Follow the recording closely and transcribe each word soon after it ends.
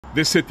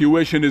This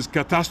situation is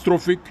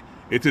catastrophic.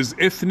 It is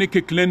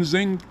ethnic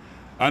cleansing,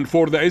 and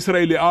for the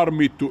Israeli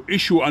army to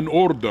issue an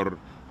order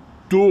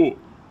to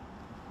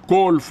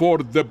call for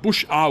the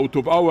push out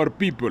of our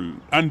people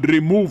and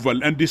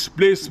removal and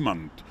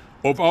displacement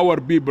of our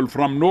people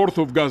from north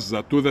of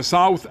Gaza to the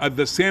south at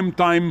the same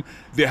time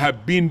they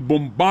have been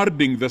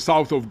bombarding the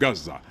south of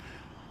Gaza.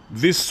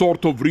 This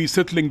sort of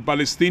resettling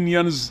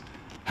Palestinians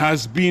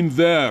has been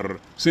there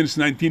since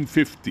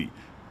 1950.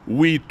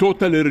 We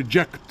totally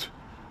reject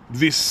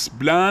this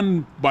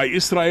plan by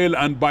Israel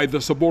and by the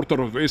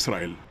supporter of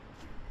Israel.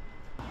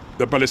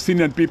 The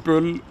Palestinian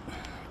people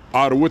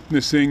are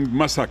witnessing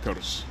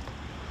massacres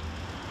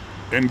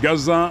in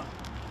Gaza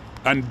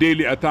and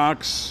daily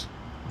attacks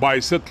by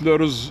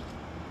settlers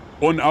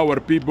on our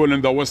people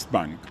in the West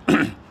Bank.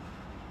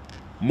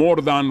 More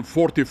than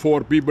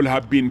 44 people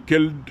have been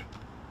killed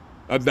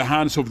at the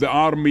hands of the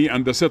army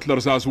and the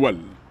settlers as well.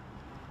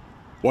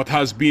 What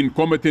has been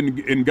committed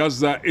in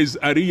Gaza is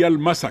a real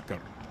massacre.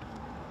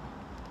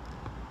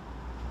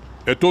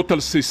 A total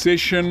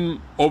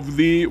cessation of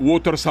the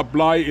water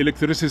supply,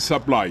 electricity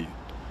supply,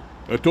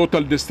 a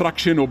total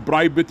destruction of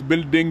private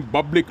buildings,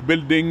 public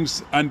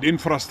buildings, and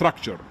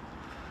infrastructure.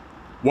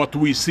 What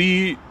we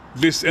see,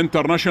 this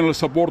international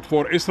support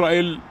for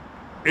Israel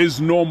is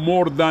no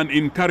more than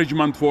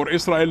encouragement for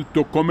Israel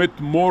to commit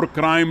more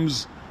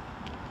crimes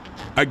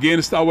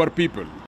against our people.